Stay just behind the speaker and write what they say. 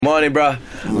Morning, bro.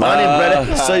 Morning,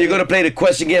 brother. So you're going to play the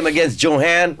question game against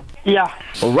Johan? Yeah.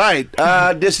 Alright,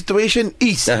 the situation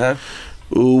is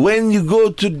when you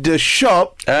go to the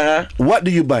shop, what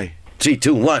do you buy? 3,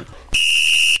 2, 1.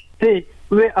 Hey,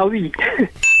 where are we?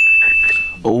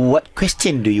 What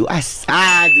question do you ask?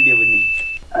 Tu dia benda.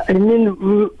 I mean,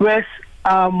 where's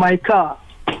my car?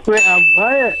 Where am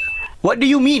I? What do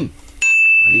you mean?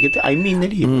 Dia kata I mean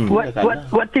tadi.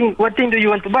 What thing do you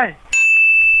want to buy?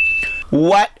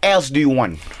 What else do you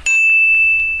want?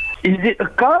 Is it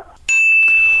a car?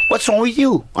 What's wrong with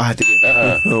you? Tu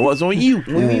dia. What's wrong with you?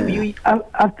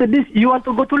 After this, you want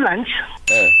to go to lunch?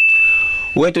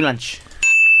 Where to lunch?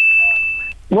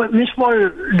 Which mall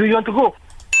do you want to go?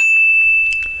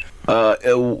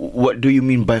 What do you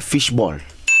mean by fishball?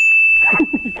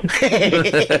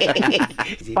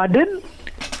 Pardon?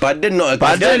 Pardon not a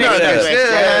Pardon question. not a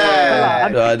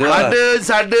question. Pardon,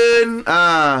 sudden,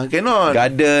 cannot.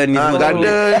 Garden ni semua.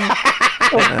 Garden.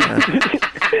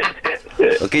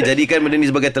 Okey, jadikan benda ni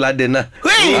sebagai teladan lah.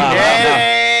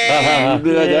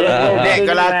 Dek,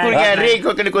 kalau aku dengan Ray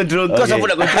kau kena kontrol. Kau siapa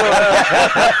nak kontrol?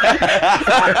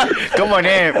 Come on,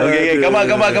 Okay,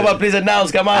 Kamal, please announce,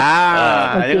 Kamal.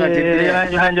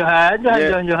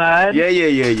 Johan.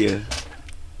 Yeah.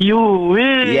 You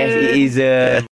win. Yes, it is